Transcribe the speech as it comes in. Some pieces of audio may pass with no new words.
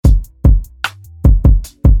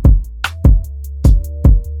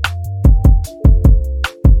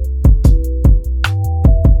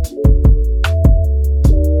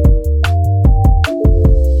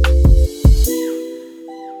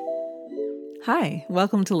Hi,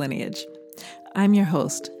 welcome to Lineage. I'm your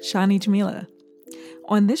host, Shani Jamila.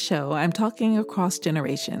 On this show, I'm talking across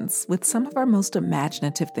generations with some of our most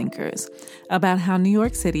imaginative thinkers about how New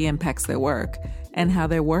York City impacts their work and how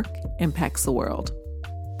their work impacts the world.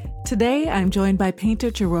 Today, I'm joined by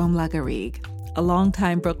painter Jerome Lagarigue, a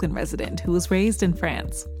longtime Brooklyn resident who was raised in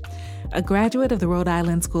France. A graduate of the Rhode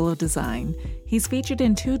Island School of Design, he's featured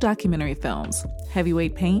in 2 documentary films,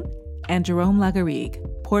 Heavyweight Paint and Jerome Lagarigue,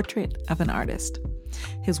 Portrait of an Artist.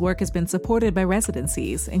 His work has been supported by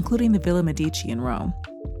residencies, including the Villa Medici in Rome.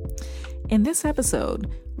 In this episode,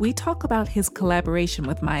 we talk about his collaboration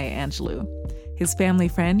with Maya Angelou, his family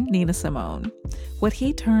friend Nina Simone, what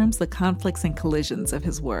he terms the conflicts and collisions of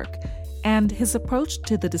his work, and his approach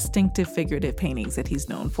to the distinctive figurative paintings that he's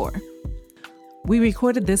known for. We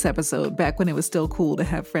recorded this episode back when it was still cool to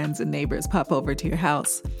have friends and neighbors pop over to your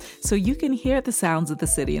house, so you can hear the sounds of the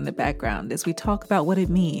city in the background as we talk about what it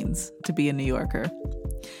means to be a New Yorker.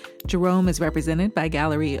 Jerome is represented by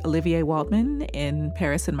Gallery Olivier Waldman in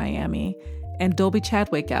Paris and Miami, and Dolby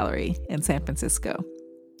Chadwick Gallery in San Francisco.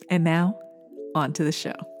 And now, on to the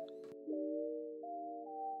show.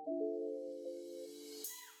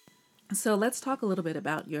 So let's talk a little bit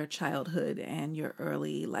about your childhood and your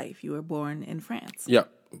early life. You were born in France. Yeah,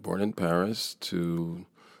 born in Paris to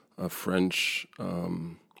a French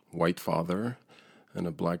white father and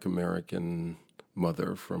a Black American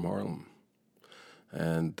mother from Harlem.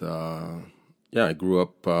 And I grew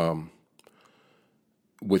up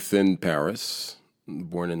within Paris,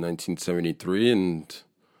 born in 1973, and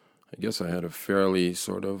I guess I had a fairly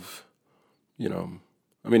sort of,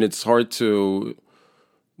 it's hard to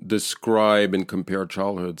describe and compare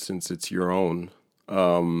childhood since it's your own.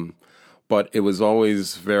 But it was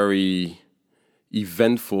always very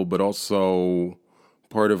eventful, but also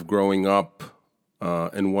part of growing up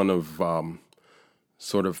and one of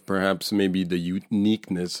sort of perhaps maybe the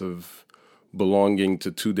uniqueness of belonging to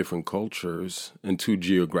 2 different cultures and 2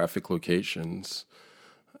 geographic locations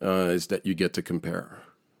is that you get to compare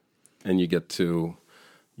and you get to,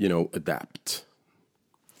 adapt.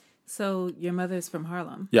 So your mother's from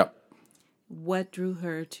Harlem. Yeah. What drew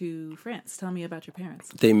her to France? Tell me about your parents.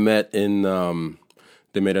 They met in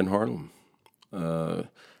Harlem.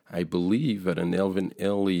 I believe at an Elvin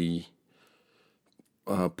Ailey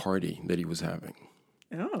party that he was having.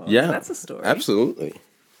 Oh, yeah, that's a story. Absolutely.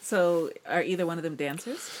 So are either one of them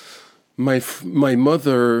dancers? My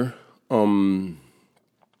mother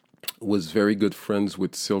was very good friends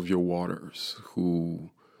with Sylvia Waters, who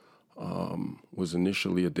was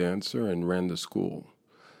initially a dancer and ran the school.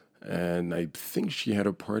 And I think she had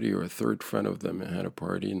a party, or a third friend of them had a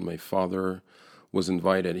party, and my father was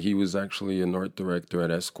invited. He was actually an art director at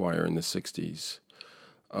Esquire in the 60s.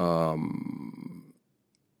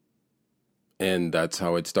 And that's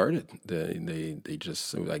how it started. They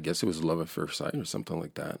just, I guess it was love at first sight or something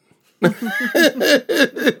like that.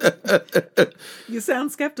 You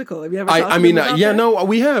sound skeptical. Have you ever talked to them about that? No,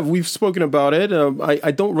 we've spoken about it.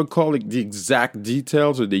 I don't recall the exact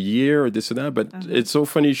details or the year or this or that, but It's so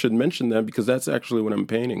funny you should mention that because that's actually what I'm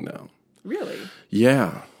painting now. Really?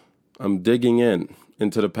 Yeah. I'm digging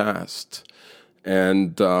into the past.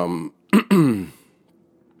 And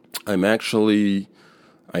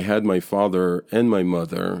I had my father and my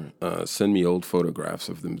mother send me old photographs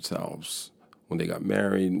of themselves when they got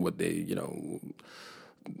married, what they,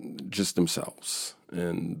 just themselves.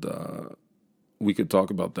 And we could talk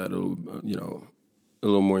about that a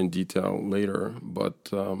little more in detail later.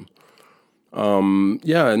 But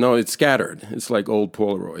it's scattered. It's like old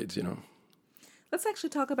Polaroids, Let's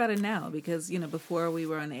actually talk about it now because, before we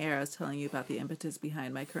were on the air, I was telling you about the impetus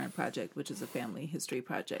behind my current project, which is a family history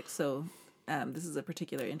project. So this is a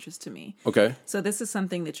particular interest to me. Okay. So this is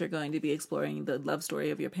something that you're going to be exploring, the love story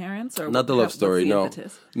of your parents? Or not the love story, no.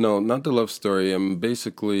 Impetus? No, not the love story. I'm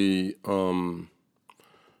basically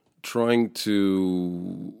trying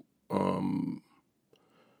to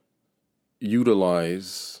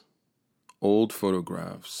utilize old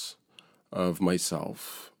photographs of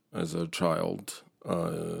myself as a child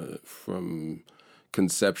from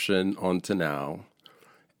conception on to now,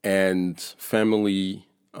 and family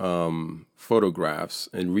photographs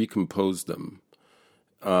and recompose them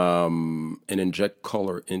and inject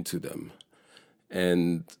color into them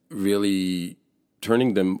and really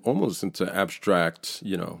turning them almost into abstract,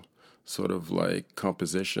 sort of like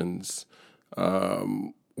compositions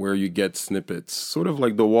where you get snippets, sort of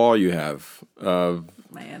like the wall you have.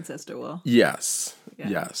 My ancestor wall. Yes, yeah.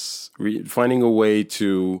 Yes. Finding a way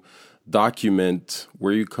to document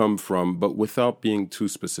where you come from, but without being too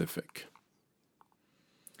specific.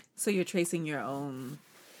 So you're tracing your own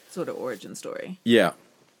sort of origin story. Yeah.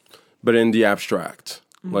 but in the abstract.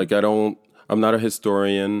 Like I'm not a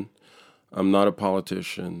historian. I'm not a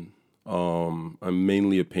politician. I'm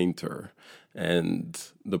mainly a painter. And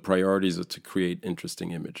the priorities are to create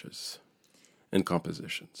interesting images and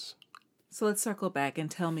compositions. So let's circle back and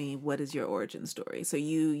tell me, what is your origin story? So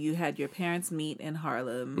you had your parents meet in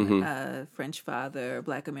Harlem, French father,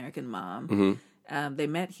 Black American mom. They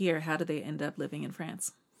met here. How did they end up living in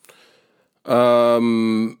France?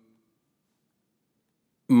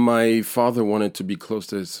 My father wanted to be close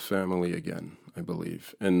to his family again, I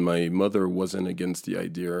believe. And my mother wasn't against the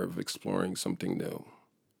idea of exploring something new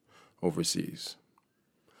overseas.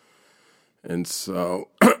 And so,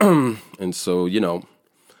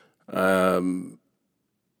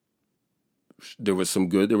 there was some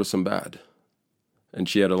good, there was some bad. And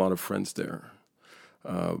she had a lot of friends there,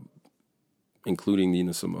 including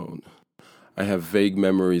Nina Simone. I have vague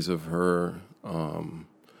memories of her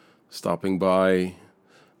stopping by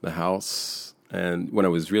the house. And when I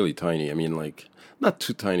was really tiny, I mean, like, not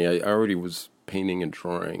too tiny, I already was painting and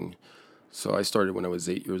drawing. So I started when I was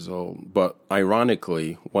 8 years old. But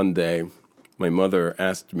ironically, one day, my mother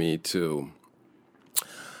asked me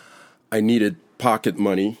I needed pocket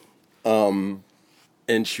money. And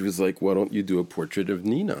she was like, why don't you do a portrait of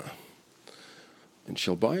Nina? And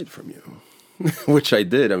she'll buy it from you. Which I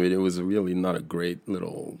did. I mean, it was really not a great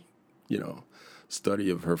little, study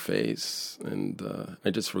of her face. And I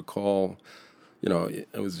just recall, I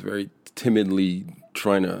was very timidly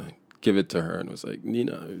trying to give it to her. And was like,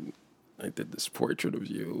 Nina, I did this portrait of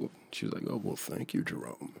you. She was like, oh, well, thank you,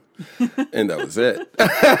 Jerome. And that was it.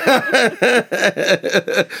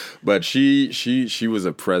 But she was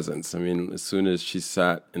a presence. I mean, as soon as she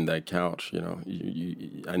sat in that couch,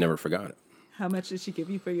 I never forgot it. How much did she give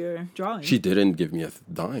you for your drawing? She didn't give me a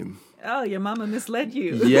dime. Oh, your mama misled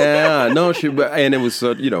you. Yeah, no, and it was,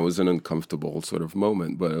 it was an uncomfortable sort of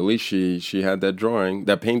moment. But at least she had that drawing,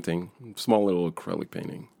 that painting, small little acrylic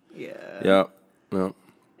painting. Yeah. Yeah.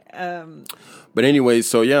 But anyway,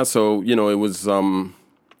 so it was,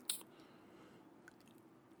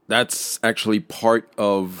 that's actually part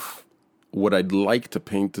of what I'd like to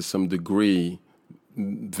paint to some degree,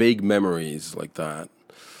 vague memories like that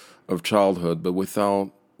of childhood, but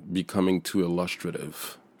without becoming too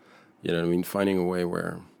illustrative. You know what I mean? Finding a way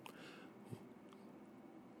where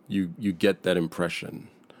you get that impression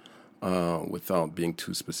without being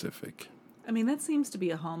too specific. I mean, that seems to be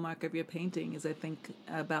a hallmark of your painting, is I think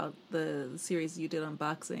about the series you did on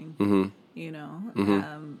boxing,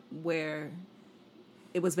 where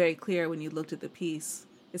it was very clear when you looked at the piece,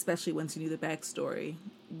 especially once you knew the backstory,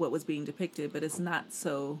 what was being depicted, but it's not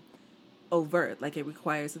so overt, like it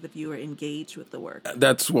requires that the viewer engage with the work.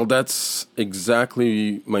 That's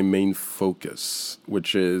exactly my main focus,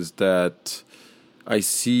 which is that I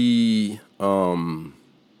see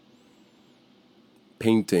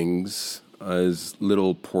paintings as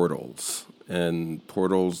little portals, and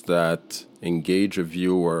portals that engage a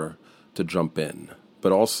viewer to jump in.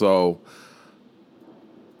 But also,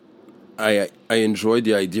 I enjoy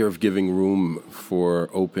the idea of giving room for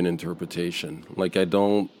open interpretation. Like, I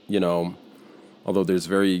don't, although there's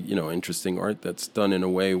very, interesting art that's done in a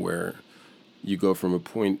way where you go from a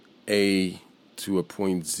point A to a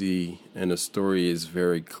point Z, and a story is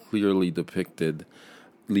very clearly depicted,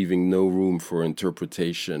 leaving no room for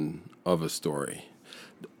interpretation of a story.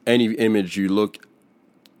 Any image you look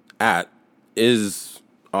at is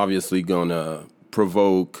obviously going to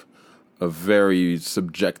provoke a very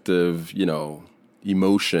subjective,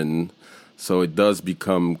 emotion. So it does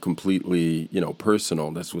become completely,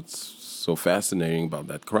 personal. That's what's so fascinating about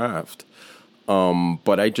that craft.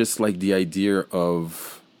 But I just like the idea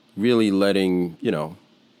of really letting,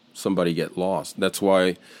 somebody get lost. That's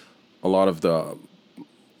why a lot of the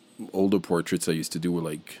older portraits I used to do were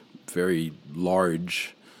like very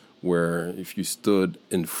large, where if you stood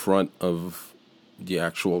in front of the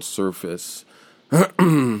actual surface,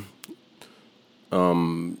 you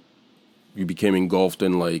became engulfed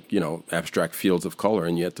in abstract fields of color,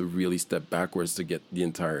 and you had to really step backwards to get the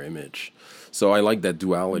entire image. So I like that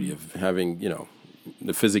duality of having,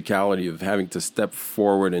 the physicality of having to step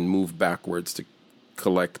forward and move backwards to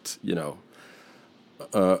collect,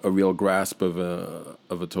 a real grasp of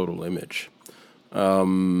a total image.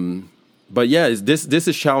 But yeah, this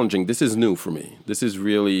is challenging. This is new for me. This is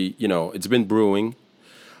really, it's been brewing.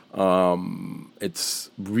 It's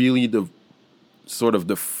really the sort of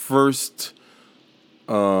the first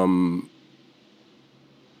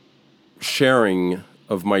sharing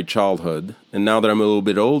of my childhood. And now that I'm a little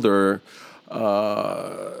bit older,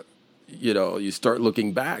 you start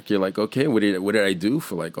looking back. You're like, okay, what did I do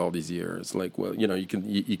for like all these years? Like, well,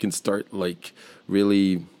 you can start like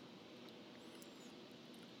really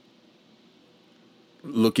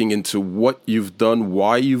looking into what you've done,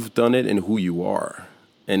 why you've done it, and who you are,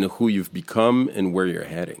 and who you've become, and where you're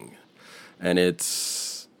heading. And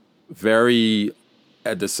it's very,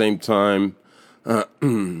 at the same time,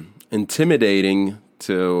 intimidating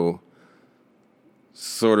to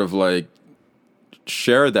sort of like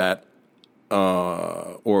share that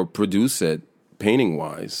or produce it painting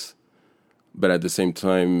wise, but at the same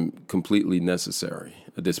time, completely necessary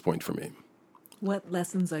at this point for me. What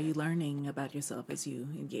lessons are you learning about yourself as you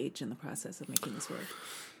engage in the process of making this work?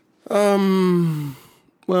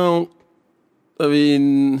 Well, I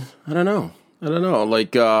mean, I don't know.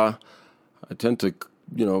 Like, I tend to,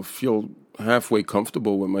 feel halfway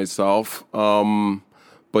comfortable with myself.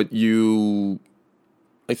 But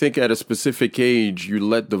I think at a specific age, you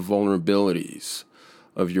let the vulnerabilities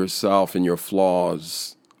of yourself and your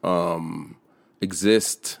flaws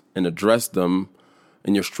exist and address them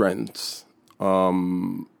and your strengths.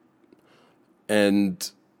 And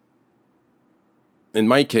in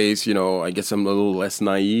my case, I guess I'm a little less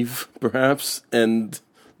naive, perhaps, and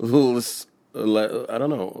a little less, I don't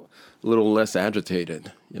know, a little less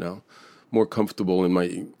agitated, more comfortable in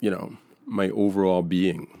my, my overall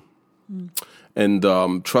being. And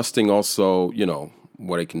trusting also,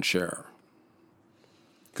 what I can share.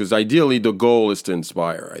 Because ideally, the goal is to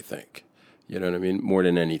inspire, I think. You know what I mean? More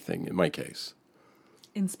than anything, in my case.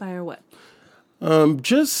 Inspire what?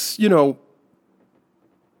 Just,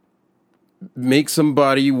 make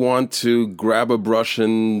somebody want to grab a brush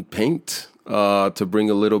and paint, to bring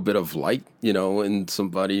a little bit of light, in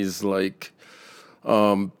somebody's like,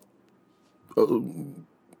 I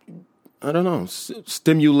don't know,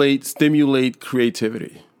 stimulate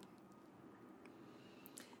creativity.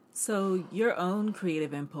 So your own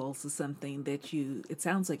creative impulse is something that it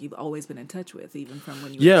sounds like you've always been in touch with, even from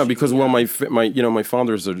when you were Yeah, because young. my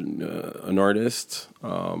father's an artist.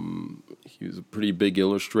 He was a pretty big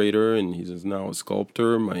illustrator, and he's now a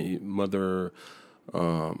sculptor. My mother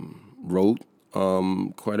wrote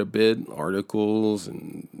quite a bit, articles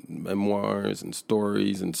and memoirs and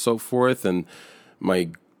stories and so forth. And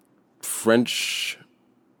my French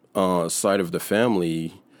side of the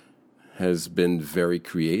family has been very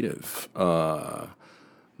creative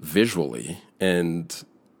visually, and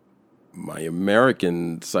my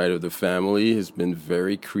American side of the family has been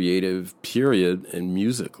very creative, period, and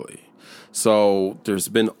musically. So there's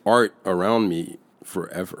been art around me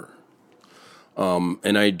forever. And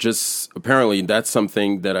apparently that's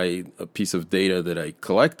something that a piece of data that I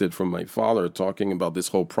collected from my father talking about this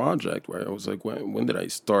whole project, where I was like, when did I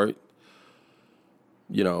start,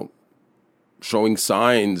 showing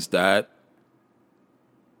signs that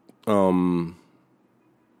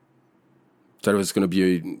that I was going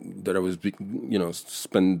to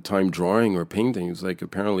spend time drawing or painting. It was like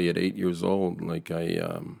apparently at 8 years old, like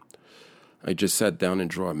I just sat down and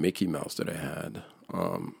draw a Mickey Mouse that I had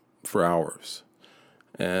for hours,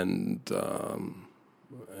 and I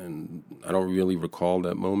don't really recall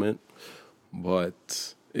that moment,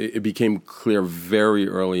 but it became clear very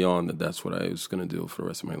early on that that's what I was going to do for the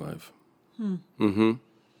rest of my life.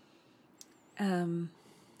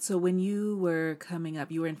 So when you were coming up,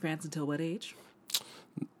 you were in France until what age?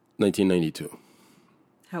 1992.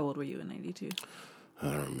 How old were you in 92? I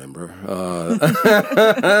don't remember.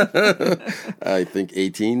 I think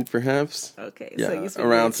 18, perhaps. Okay. Yeah, So you spent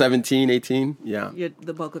around 17, 18. Yeah.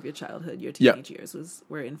 the bulk of your childhood, your teenage years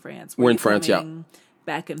were in France. We're in France, yeah.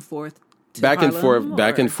 Back and forth to back Harlem,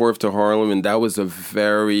 and forth to Harlem, and that was a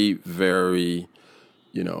very, very,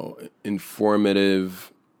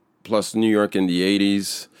 informative. Plus New York in the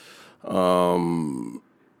 80s,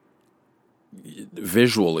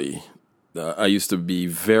 visually, I used to be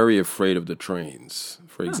very afraid of the trains,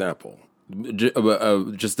 for example.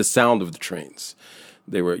 Just the sound of the trains.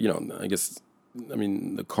 They were,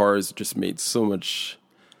 the cars just made so much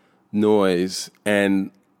noise.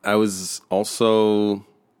 And I was also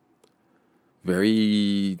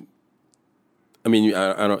very, I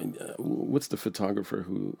don't, what's the photographer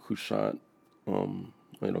who shot,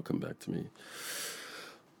 it'll come back to me.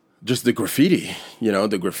 Just the graffiti,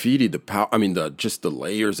 the power. Just the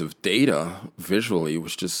layers of data visually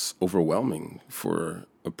was just overwhelming for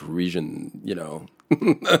a Parisian,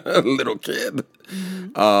 little kid.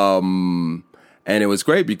 Mm-hmm. And it was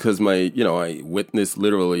great because I witnessed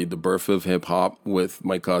literally the birth of hip hop with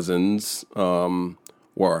my cousins.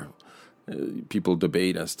 People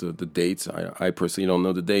debate as to the dates. I personally don't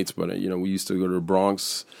know the dates, but we used to go to the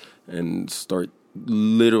Bronx and start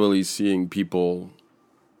literally seeing people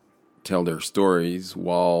tell their stories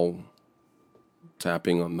while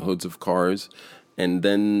tapping on the hoods of cars. And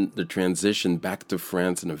then the transition back to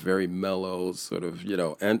France in a very mellow sort of,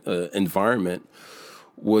 environment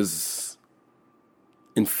was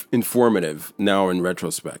informative now in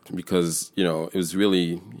retrospect, because, you know, it was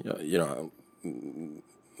really, you know,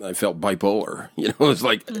 I felt bipolar. You know, it's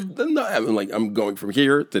like, I'm going from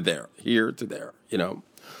here to there, you know.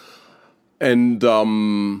 And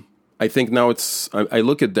I think now I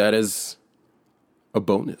look at that as a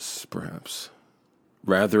bonus, perhaps,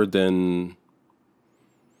 rather than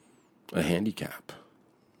a handicap,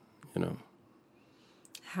 you know.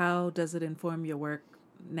 How does it inform your work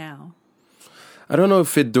now? I don't know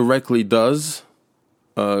if it directly does,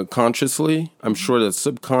 consciously. I'm sure that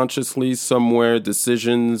subconsciously somewhere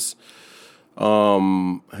decisions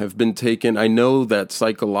have been taken. I know that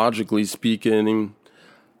psychologically speaking,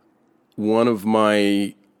 one of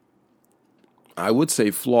my, I would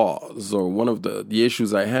say, flaws, or one of the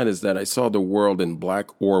issues I had, is that I saw the world in black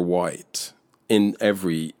or white in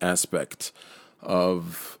every aspect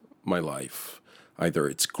of my life. Either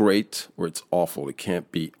it's great or it's awful. It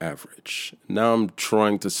can't be average. Now I'm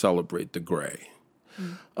trying to celebrate the gray.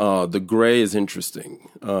 The gray is interesting.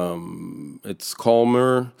 It's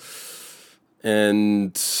calmer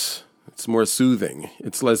and it's more soothing.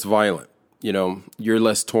 It's less violent. You know, you're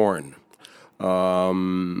less torn.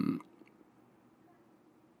 And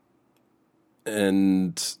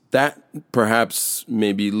that perhaps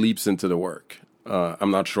maybe leaps into the work.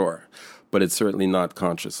 I'm not sure, but it's certainly not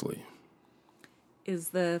consciously. Is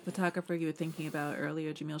the photographer you were thinking about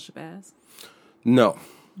earlier Jamil Shabazz? No.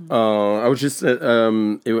 I was just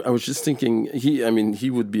thinking he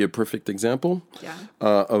would be a perfect example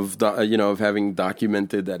of having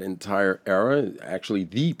documented that entire era. Actually,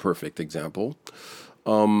 the perfect example.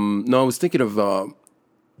 No, I was thinking of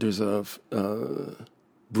there's a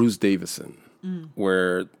Bruce Davison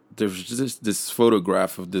where there's just this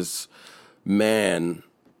photograph of this man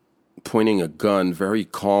pointing a gun very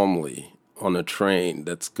calmly on a train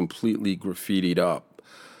that's completely graffitied up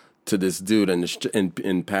to this dude,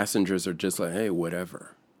 and passengers are just like, hey,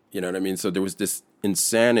 whatever. You know what I mean? So there was this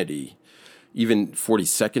insanity. Even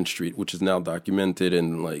 42nd Street, which is now documented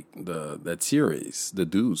in like that series, The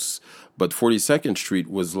Deuce. But 42nd Street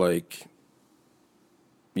was like,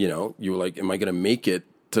 you know, you were like, am I going to make it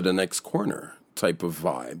to the next corner type of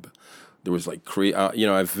vibe? There was like, I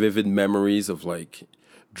have vivid memories of like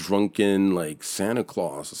drunken like Santa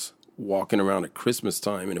Claus walking around at Christmas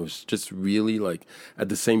time, and it was just really like at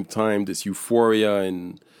the same time this euphoria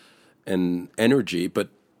and energy, but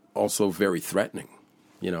also very threatening,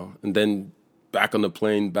 you know. And then back on the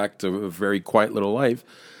plane, back to a very quiet little life,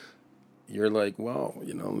 you're like, well,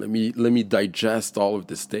 you know, let me digest all of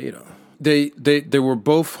this data. They were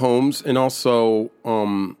both homes, and also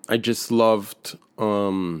I just loved.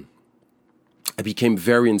 I became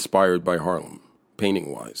very inspired by Harlem,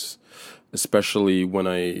 painting wise, especially when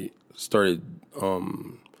I started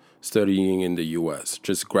studying in the U.S.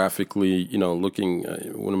 Just graphically, you know, looking.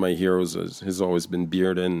 One of my heroes has always been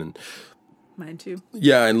Bearden, and mine too.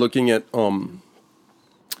 Yeah, and looking at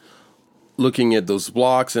those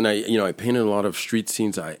blocks, and I painted a lot of street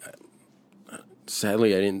scenes.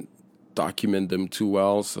 Sadly I didn't document them too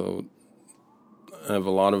well, so I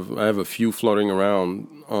have a few floating around,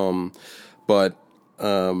 but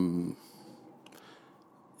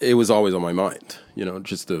it was always on my mind, you know,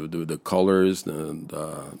 just the colors,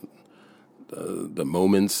 the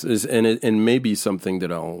moments, and maybe something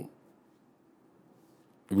that I'll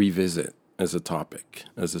revisit as a topic,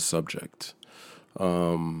 as a subject.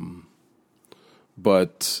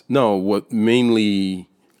 But no, what mainly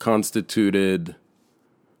constituted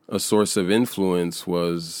a source of influence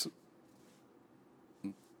was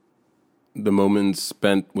the moments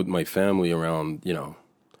spent with my family around, you know,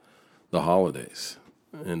 the holidays.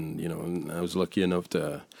 And, you know, and I was lucky enough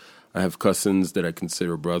I have cousins that I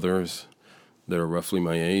consider brothers that are roughly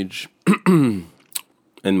my age. And,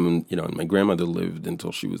 you know, my grandmother lived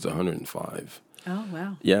until she was 105. Oh,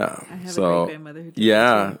 wow. Yeah. I have a great grandmother who did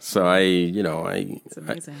yeah. that too. So It's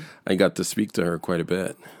amazing. I got to speak to her quite a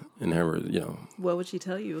bit and have her, you know. What would she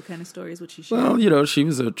tell you? What kind of stories would she share? Well, you know, she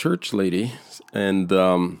was a church lady, and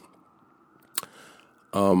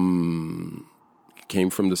came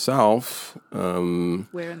from the South.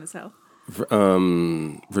 Where in the South?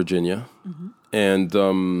 Virginia. Mm-hmm.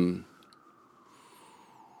 And,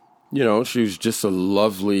 you know, she was just a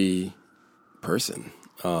lovely person.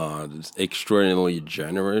 Just extraordinarily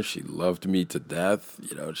generous. She loved me to death.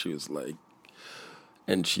 You know, she was like,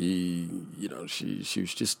 and she, you know, she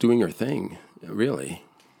was just doing her thing, really.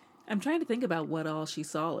 I'm trying to think about what all she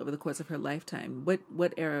saw over the course of her lifetime.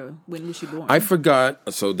 What era? When was she born? I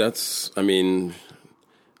forgot. So that's, I mean,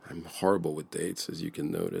 I'm horrible with dates, as you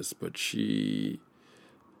can notice, but she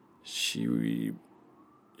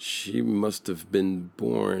She must have been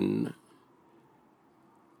born.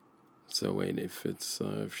 So wait, if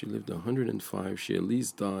she lived 105, she at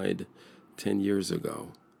least died 10 years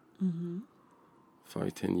ago. 10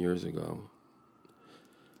 years ago.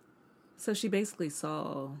 So she basically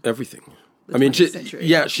saw everything. the 20th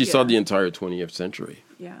century. She saw the entire 20th century.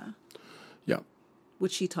 Yeah. Yeah.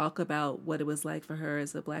 Would she talk about what it was like for her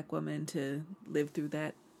as a Black woman to live through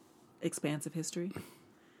that expansive history?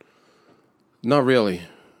 Not really.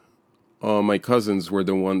 My cousins were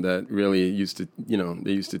the one that really used to,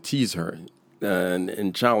 they used to tease her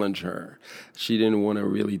and challenge her. She didn't want to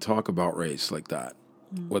really talk about race like that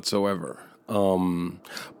whatsoever.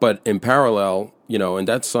 But in parallel, and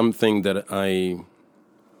that's something that I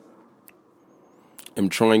am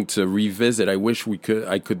trying to revisit. I wish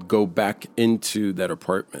I could go back into that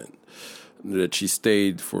apartment that she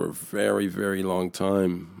stayed for a very, very long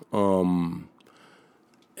time.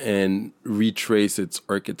 And retrace its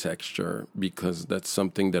architecture, because that's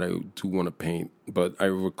something that I do want to paint. But I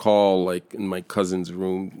recall, like, in my cousin's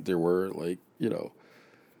room, there were, like, a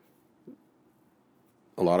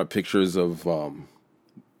lot of pictures of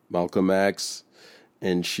Malcolm X,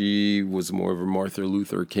 and she was more of a Martin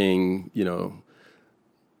Luther King,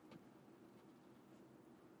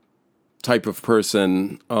 type of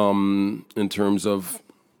person in terms of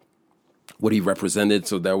what he represented.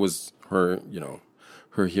 So that was her,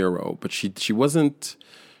 her hero. But she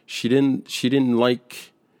didn't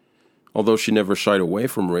like, although she never shied away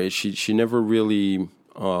from race, she never really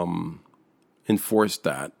enforced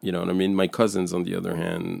that, you know what I mean? My cousins, on the other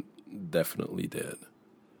hand, definitely did.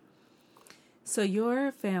 So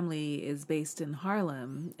your family is based in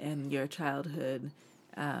Harlem, and your childhood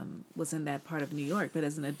was in that part of New York, but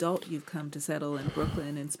as an adult you've come to settle in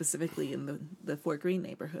Brooklyn, and specifically in the Fort Greene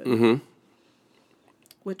neighborhood. Mm-hmm.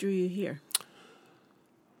 What drew you here?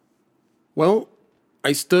 Well,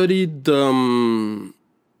 I studied, I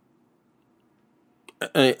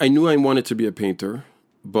knew I wanted to be a painter,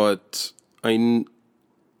 but I knew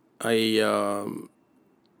I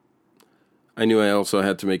also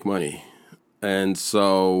had to make money. And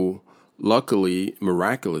so, luckily,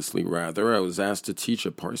 miraculously rather, I was asked to teach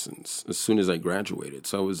at Parsons as soon as I graduated.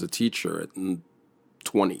 So I was a teacher at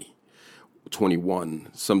 20, 21,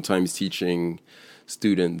 sometimes teaching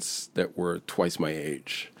students that were twice my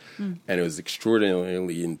age. And it was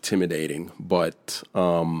extraordinarily intimidating, but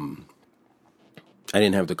I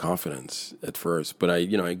didn't have the confidence at first. But I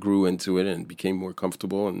grew into it and became more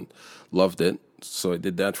comfortable and loved it. So I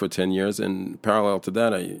did that for 10 years. And parallel to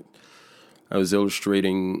that, I was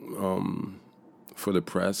illustrating for the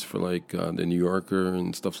press, for like the New Yorker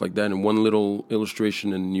and stuff like that. And one little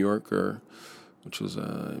illustration in the New Yorker, which was,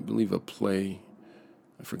 I believe, a play.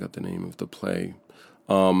 I forgot the name of the play.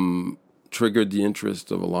 Triggered the interest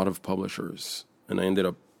of a lot of publishers, and I ended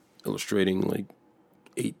up illustrating like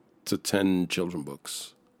 8 to 10 children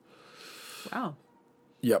books. Wow.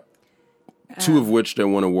 Yep. 2 of which they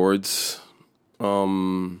won awards.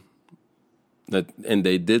 And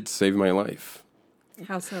they did save my life.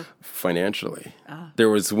 How so? Financially. There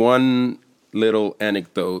was one little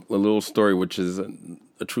anecdote, a little story, which is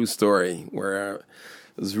a true story, where I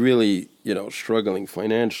was really, struggling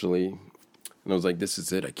financially. And I was like, this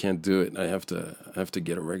is it. I can't do it. I have to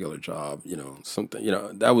get a regular job, something,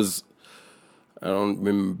 that was, I don't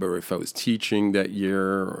remember if I was teaching that year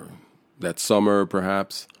or that summer,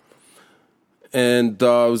 perhaps. And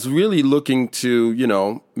I was really looking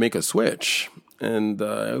to, make a switch. And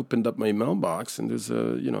I opened up my mailbox, and there's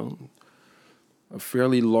a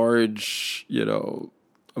fairly large,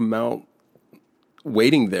 amount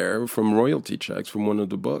waiting there from royalty checks from one of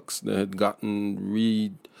the books that had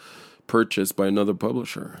gotten purchased by another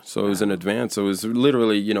publisher. So it was an advance. So it was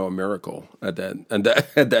literally, a miracle at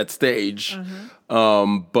that stage.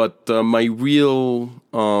 But my real,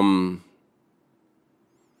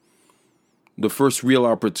 the first real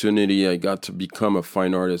opportunity I got to become a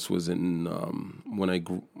fine artist was in when I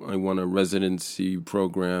won a residency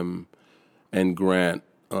program and grant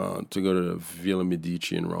to go to the Villa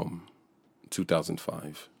Medici in Rome,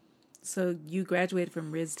 2005. So you graduated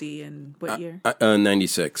from RISD in what year?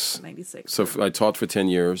 96. 96. So I taught for 10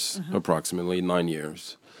 years, approximately 9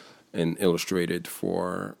 years, and illustrated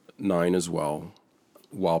for 9 as well,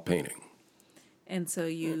 while painting. And so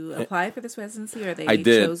you applied for this residency, or they I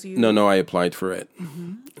did. chose you? No, I applied for it.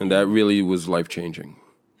 And that really was life-changing.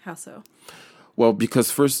 How so? Well, because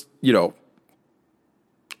first,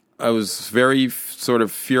 I was very sort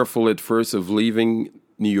of fearful at first of leaving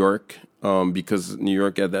New York, because New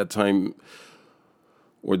York at that time,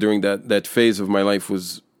 or during that phase of my life,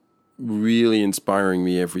 was really inspiring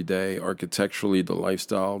me every day. Architecturally, the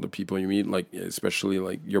lifestyle, the people you meet, like especially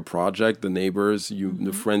like your project, the neighbors,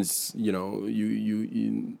 the friends, you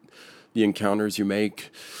the encounters you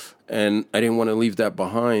make, and I didn't want to leave that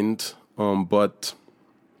behind. But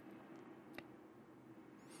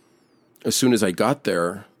as soon as I got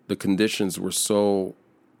there, the conditions were so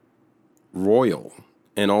royal,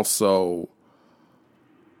 and also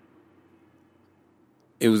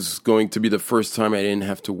it was going to be the first time I didn't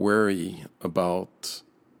have to worry about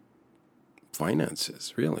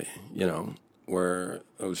finances, really, where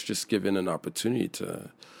I was just given an opportunity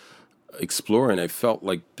to explore, and I felt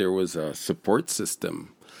like there was a support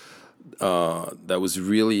system that was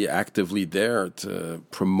really actively there to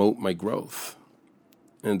promote my growth.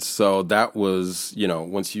 And so that was,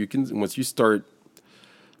 once you start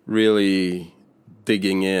really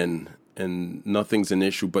digging in, and nothing's an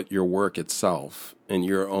issue but your work itself and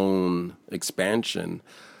your own expansion,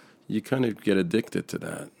 you kind of get addicted to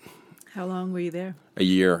that. How long were you there?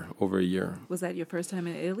 Over a year. Was that your first time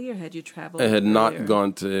in Italy, or had you traveled? I had not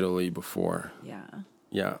gone to Italy before. Yeah.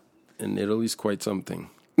 Yeah, and Italy's quite something.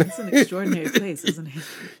 It's an extraordinary place, isn't it?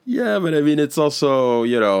 Yeah, but I mean, it's also,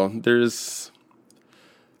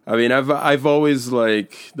 I've always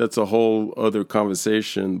that's a whole other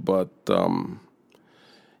conversation, but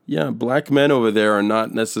black men over there are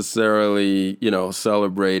not necessarily,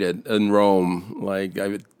 celebrated in Rome. Like,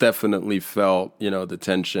 I definitely felt, the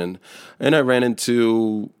tension. And I ran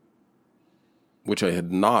into, which I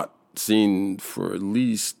had not seen for at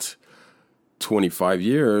least 25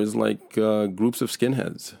 years, groups of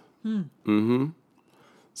skinheads.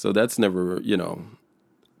 So that's never,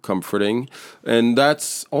 comforting. And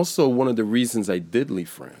that's also one of the reasons I did leave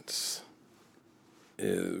France.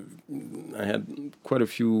 I had quite a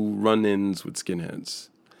few run-ins with skinheads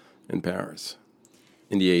in Paris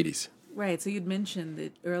in the 80s. Right. So you'd mentioned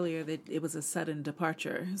that earlier that it was a sudden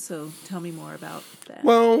departure. So tell me more about that.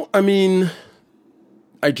 Well, I mean,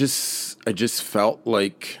 I just felt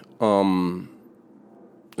like it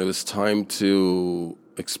was time to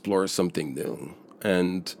explore something new.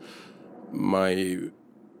 And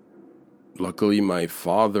luckily my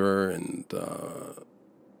father and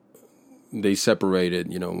they separated,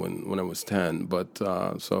 when I was 10. But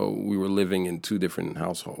so we were living in two different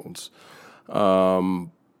households. But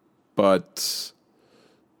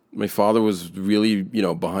my father was really,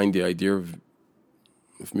 behind the idea of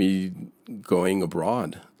me going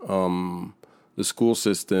abroad. The school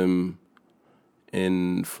system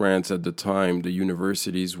in France at the time, the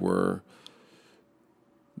universities were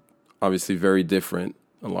obviously very different,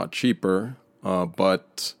 a lot cheaper,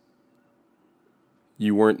 but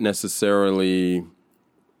you weren't necessarily,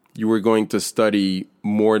 you were going to study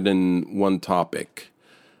more than one topic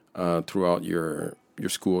throughout your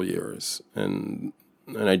school years. And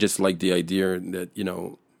I just liked the idea that,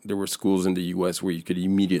 there were schools in the U.S. where you could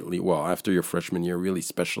immediately, after your freshman year, really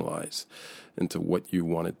specialize into what you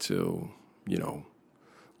wanted to,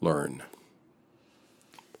 learn.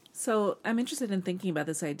 So I'm interested in thinking about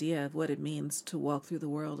this idea of what it means to walk through the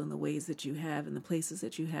world in the ways that you have and the places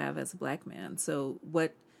that you have as a black man. So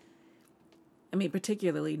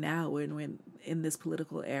particularly now when we're in this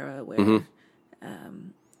political era where,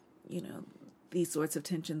 these sorts of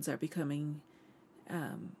tensions are becoming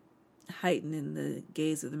heightened in the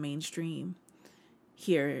gaze of the mainstream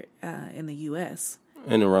here in the U.S.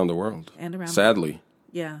 And around the world. Sadly.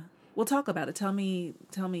 Yeah. Well, talk about it. Tell me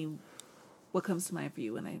what comes to mind for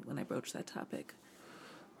you when I broach that topic.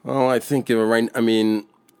 Well, I think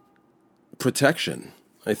protection.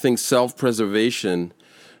 I think self-preservation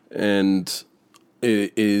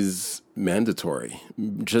is mandatory,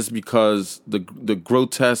 just because the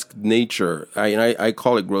grotesque nature. I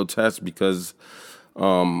call it grotesque because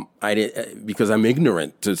because I'm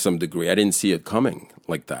ignorant to some degree. I didn't see it coming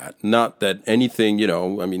like that. Not that anything,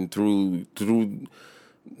 through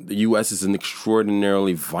the U.S. is an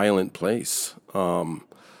extraordinarily violent place,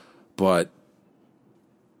 but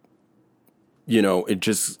it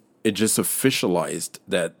just officialized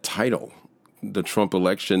that title. The Trump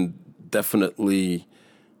election definitely.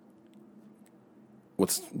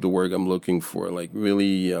 What's the word I'm looking for?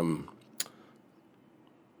 Really.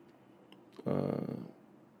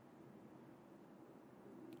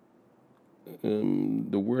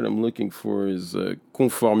 The word I'm looking for is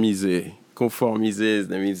conformiser. Conformiser,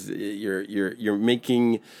 that means you're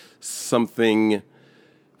making something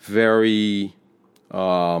very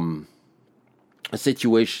a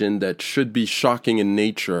situation that should be shocking in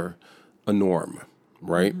nature a norm,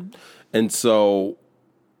 right? Mm-hmm. And so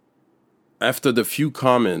after the few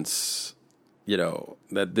comments,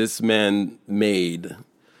 that this man made,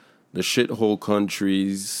 the shithole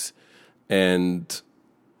countries, and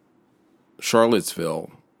Charlottesville,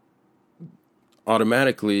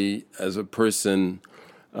 automatically as a person,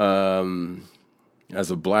 as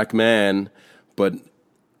a black man, but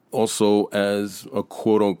also as a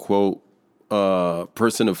quote unquote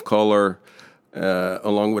person of color,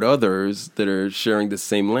 along with others that are sharing the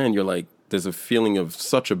same land, you're like, there's a feeling of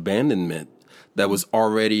such abandonment that was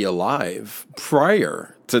already alive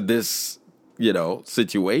prior to this,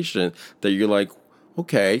 situation, that you're like,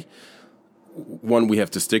 okay, one, we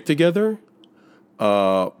have to stick together,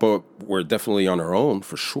 but we're definitely on our own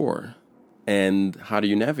for sure. And how do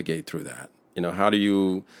you navigate through that? How do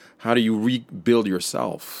you rebuild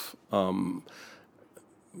yourself? I'm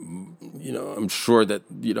sure that,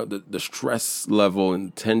 the stress level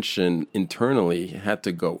and tension internally had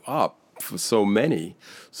to go up for so many.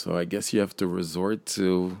 So I guess you have to resort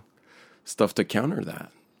to stuff to counter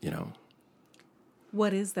that,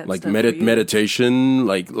 What is that like stuff for you? meditation,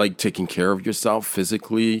 like taking care of yourself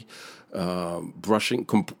physically,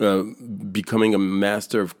 becoming a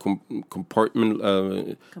master of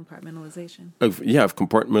Compartmentalization. Of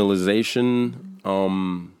compartmentalization,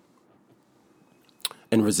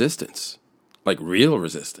 and resistance, like real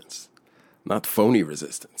resistance, not phony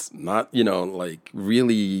resistance, not like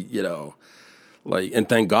really, like, and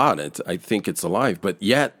thank God I think it's alive, but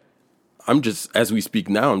yet I'm just, as we speak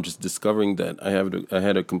now, I'm just discovering that I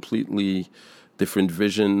had a completely different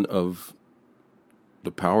vision of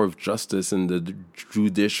the power of justice and the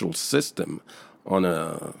judicial system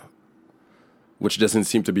which doesn't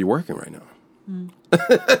seem to be working right now.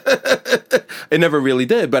 It never really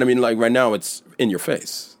did, but I mean, like right now it's in your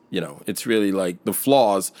face. It's really like the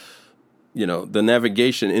flaws, the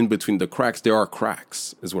navigation in between the cracks. There are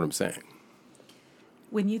cracks, is what I'm saying.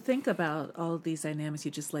 When you think about all of these dynamics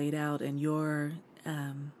you just laid out and your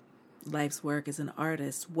life's work as an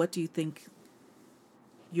artist, what do you think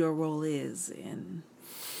your role is in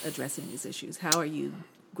addressing these issues? How are you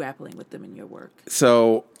grappling with them in your work?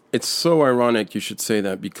 So it's so ironic you should say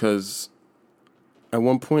that, because at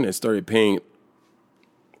one point I started painting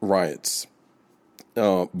riots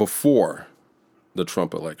before the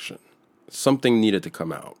Trump election. Something needed to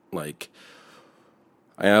come out. Like,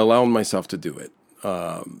 I allowed myself to do it.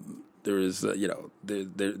 There is,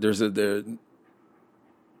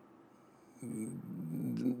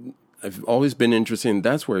 I've always been interested, and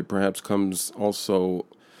that's where it perhaps comes also,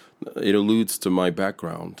 it alludes to my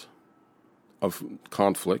background of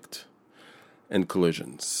conflict and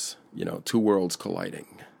collisions, two worlds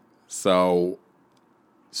colliding. So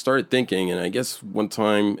started thinking, and I guess one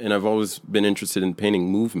time, and I've always been interested in painting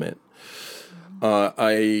movement.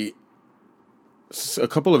 A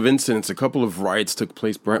couple of incidents, a couple of riots took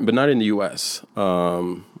place, but not in the U.S.,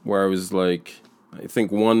 where I was like, I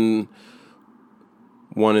think one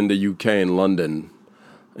in the U.K. in London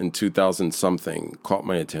in 2000 something caught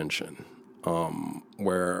my attention,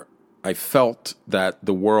 where I felt that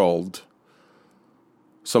the world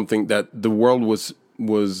was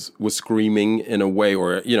screaming in a way,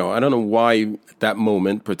 or I don't know why that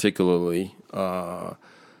moment particularly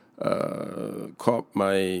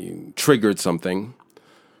triggered something,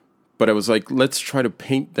 but I was like, let's try to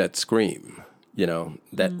paint that scream,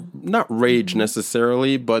 that not rage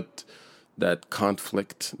necessarily, but that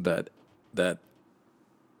conflict, that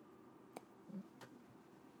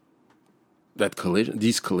collision,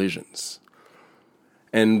 these collisions.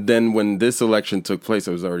 And then when this election took place,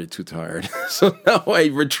 I was already too tired. So now I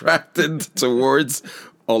retracted towards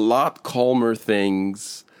a lot calmer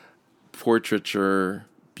things, portraiture,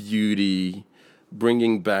 beauty,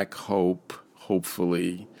 bringing back hope,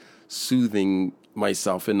 hopefully, soothing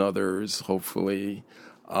myself and others, hopefully.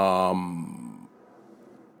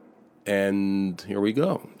 And here we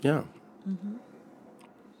go. Yeah. Mm-hmm.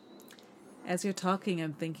 As you're talking,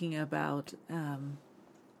 I'm thinking about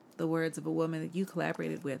the words of a woman that you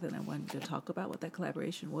collaborated with, and I wanted to talk about what that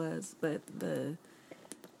collaboration was. But the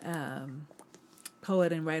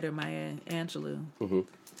poet and writer Maya Angelou,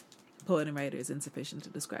 poet and writer is insufficient to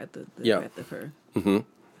describe the breadth of her.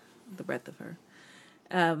 The breadth of her.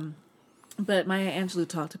 But Maya Angelou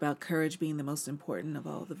talked about courage being the most important of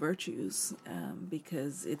all the virtues,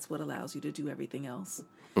 because it's what allows you to do everything else.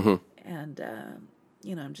 And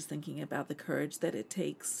I'm just thinking about the courage that it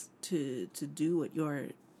takes to do what you're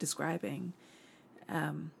describing.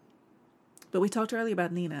 But we talked earlier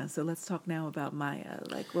about Nina, so let's talk now about Maya.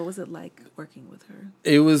 Like, what was it like working with her?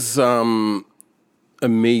 It was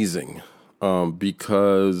amazing,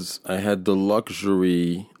 because I had the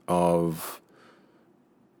luxury of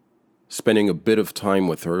spending a bit of time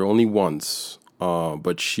with her, only once,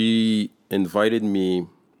 but she invited me,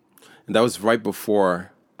 and that was right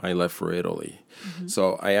before I left for Italy.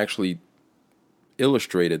 So I actually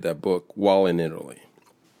illustrated that book while in Italy,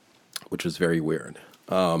 which was very weird.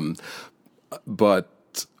 But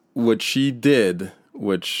what she did,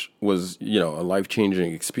 which was, a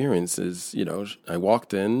life-changing experience, is, I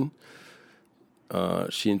walked in, I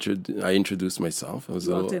introduced myself. I was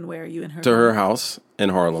you walked in where? You in her to her house in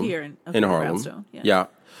Harlem. Here in Harlem. Brownstone. Yeah.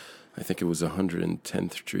 I think it was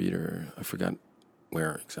 110th Street, or I forgot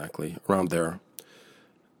where exactly, around there.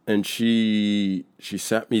 And she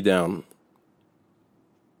sat me down.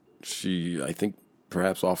 She, I think,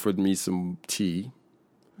 perhaps offered me some tea.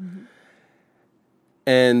 Mm-hmm.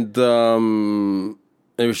 And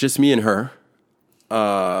it was just me and her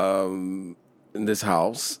in this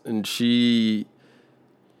house. And she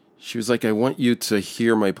was like, I want you to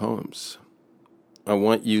hear my poems. I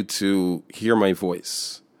want you to hear my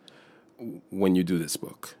voice when you do this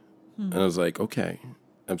book. Mm-hmm. And I was like, okay,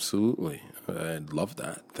 absolutely. I'd love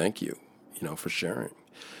that. Thank you, for sharing.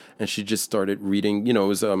 And she just started reading, it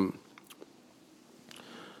was,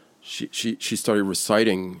 she started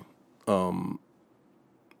reciting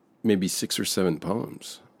maybe 6 or 7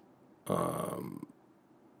 poems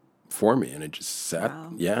for me. And it just sat,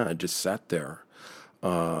 I just sat there,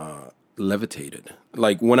 levitated.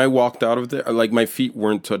 Like when I walked out of there, like my feet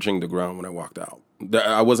weren't touching the ground when I walked out.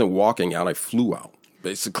 I wasn't walking out, I flew out,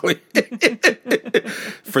 basically.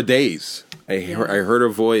 For days. I heard her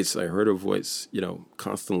voice. I heard her voice,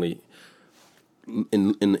 constantly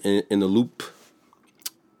in the loop.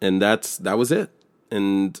 And that was it.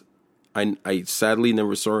 And I sadly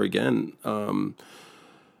never saw her again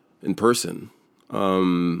in person.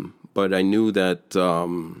 But I knew that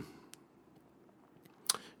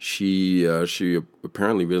she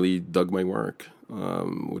apparently really dug my work,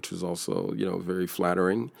 which was also, very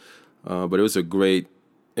flattering. But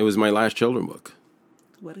it was my last children book.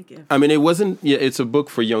 What a gift. I mean, it's a book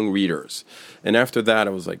for young readers. And after that,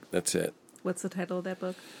 I was like, that's it. What's the title of that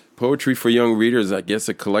book? Poetry for Young Readers, I guess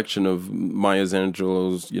a collection of Maya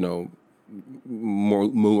Angelou's,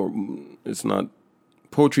 more, it's not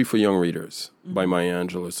Poetry for Young Readers by Maya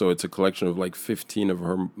Angelou. So it's a collection of like 15 of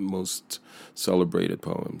her most celebrated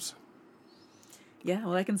poems. Yeah,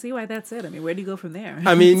 well, I can see why that's it. I mean, where do you go from there?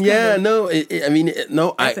 I mean,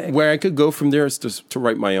 where I could go from there is to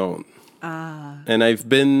write my own. And I've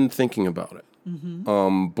been thinking about it.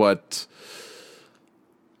 Mm-hmm. But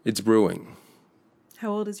it's brewing. How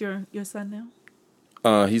old is your son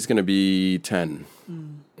now? He's going to be 10.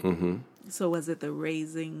 Mm. Mm-hmm. So was it the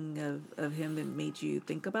raising of him that made you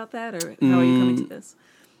think about that? Or how are you coming to this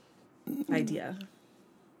idea?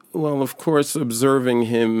 Well, of course,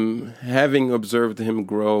 having observed him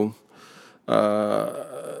grow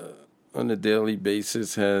on a daily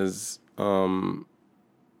basis has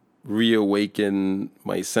reawakened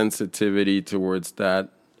my sensitivity towards that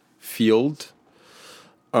field.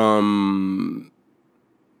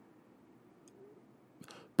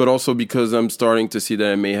 But also because I'm starting to see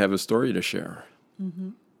that I may have a story to share. Mm-hmm.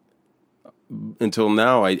 Until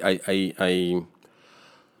now, I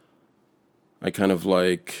kind of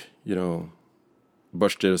like,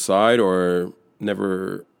 brushed it aside or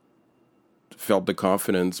never felt the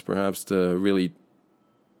confidence perhaps to really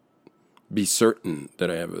be certain that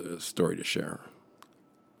I have a story to share.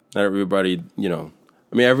 Not everybody,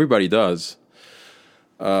 everybody does.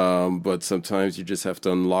 But sometimes you just have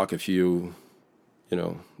to unlock a few,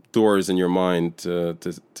 doors in your mind to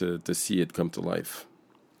see it come to life.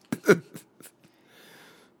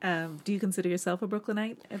 Do you consider yourself a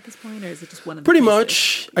Brooklynite at this point, or is it just one of the Pretty places?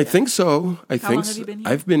 Much. Yeah. I think so. How long have you been here?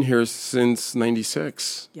 I've been here since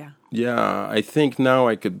 96. Yeah. Yeah, I think now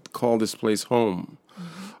I could call this place home.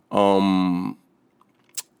 Mm-hmm.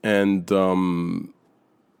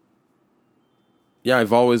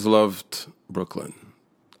 I've always loved Brooklyn.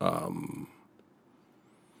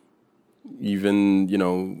 Even,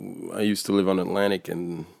 I used to live on Atlantic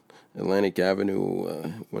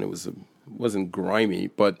Avenue when it wasn't grimy,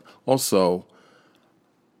 but also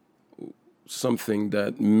something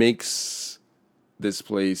that makes this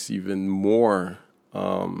place even more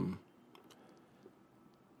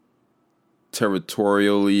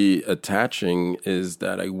territorially attaching is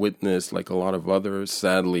that I witnessed, like a lot of others,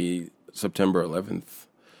 sadly, September 11th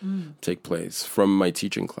take place from my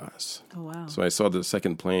teaching class. Oh, wow. So I saw the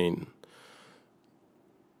second plane,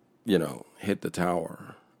 hit the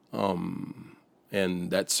tower.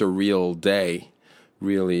 And that surreal day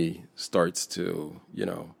really starts to,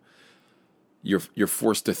 you're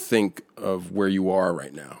forced to think of where you are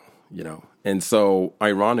right now, And so,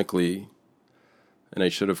 ironically, and I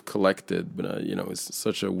should have collected, but, it's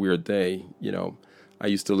such a weird day, I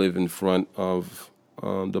used to live in front of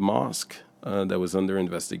the mosque that was under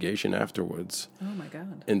investigation afterwards. Oh, my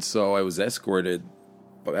God. And so I was escorted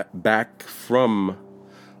back from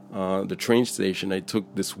the train station. I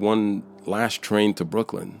took this one last train to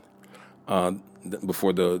Brooklyn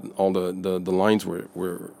before all the lines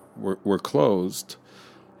were closed,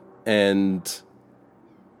 and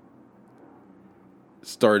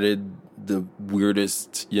started the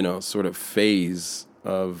weirdest, sort of phase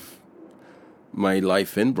of my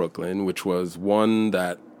life in Brooklyn, which was one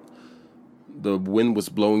that the wind was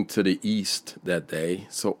blowing to the east that day.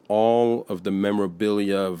 So all of the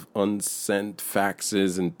memorabilia of unsent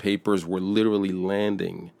faxes and papers were literally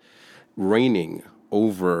raining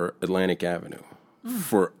over Atlantic Avenue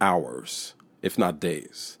for hours, if not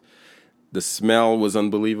days. The smell was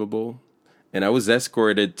unbelievable. And I was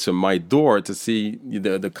escorted to my door to see,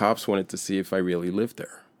 the cops wanted to see if I really lived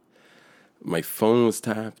there. My phone was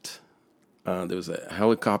tapped. There was a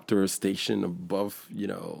helicopter station above,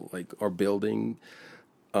 like our building.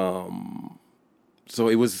 So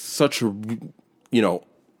it was such a,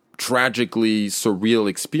 tragically surreal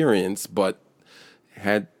experience, but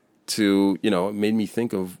had to, it made me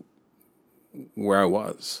think of where I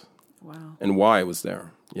was. Wow. And why I was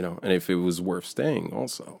there, and if it was worth staying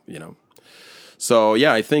also, So,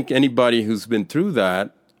 yeah, I think anybody who's been through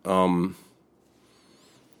that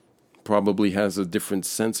probably has a different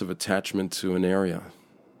sense of attachment to an area.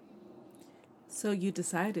 So you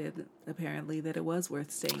decided, apparently, that it was worth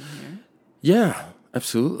staying here. Yeah,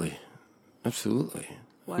 absolutely. Absolutely.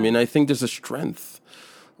 Wow. I mean, I think there's a strength,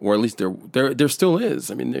 or at least there still is.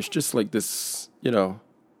 I mean, there's just like this,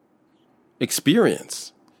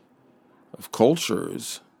 experience of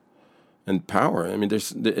cultures and power. I mean,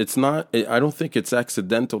 I don't think it's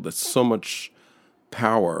accidental that so much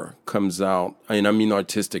power comes out. I mean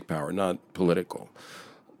artistic power, not political.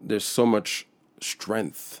 There's so much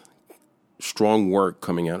strength, strong work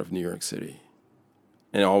coming out of New York City.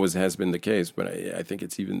 And it always has been the case, but I think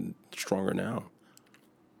it's even stronger now.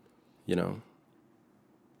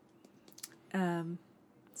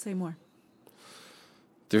 Say more.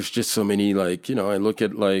 There's just so many, I look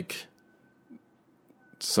at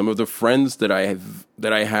some of the friends that I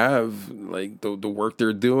have, like the work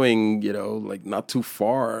they're doing, not too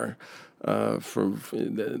far from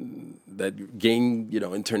that gain,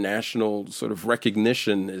 international sort of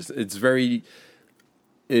recognition. It's very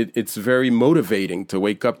motivating to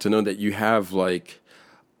wake up to know that you have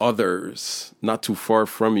others not too far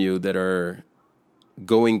from you that are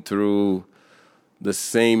going through the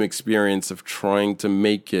same experience of trying to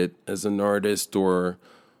make it as an artist or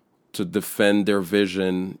to defend their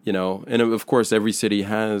vision, and of course every city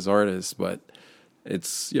has artists, but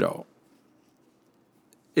it's,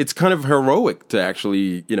 it's kind of heroic to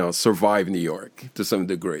actually, survive New York to some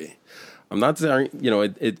degree. I'm not saying,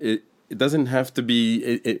 it doesn't have to be,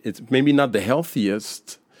 it's maybe not the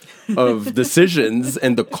healthiest of decisions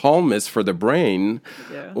and the calmest for the brain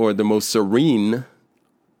or the most serene,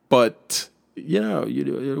 but,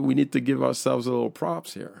 we need to give ourselves a little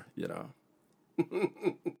props here,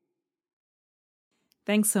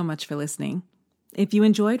 Thanks so much for listening. If you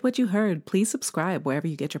enjoyed what you heard, please subscribe wherever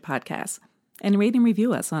you get your podcasts and rate and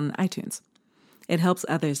review us on iTunes. It helps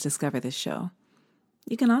others discover this show.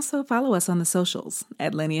 You can also follow us on the socials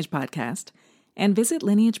at Lineage Podcast and visit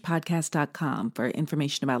lineagepodcast.com for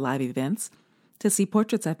information about live events, to see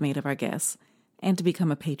portraits I've made of our guests, and to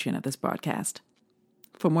become a patron of this broadcast.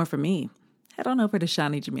 For more from me, head on over to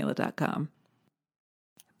ShaniJamila.com.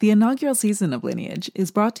 The inaugural season of Lineage is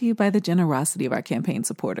brought to you by the generosity of our campaign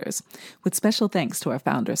supporters, with special thanks to our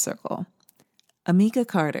Founders Circle. Amika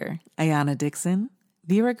Carter, Ayana Dixon,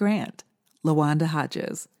 Vera Grant, LaWanda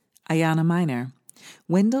Hodges, Ayana Miner,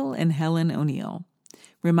 Wendell and Helen O'Neill,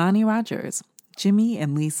 Rimani Rogers, Jimmy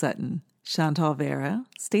and Lee Sutton, Chantal Vera,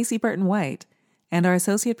 Stacey Burton White, and our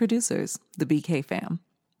associate producers, the BK Fam.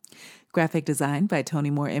 Graphic design by Tony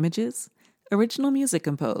Moore Images. Original music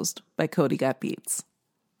composed by Cody Got Beats.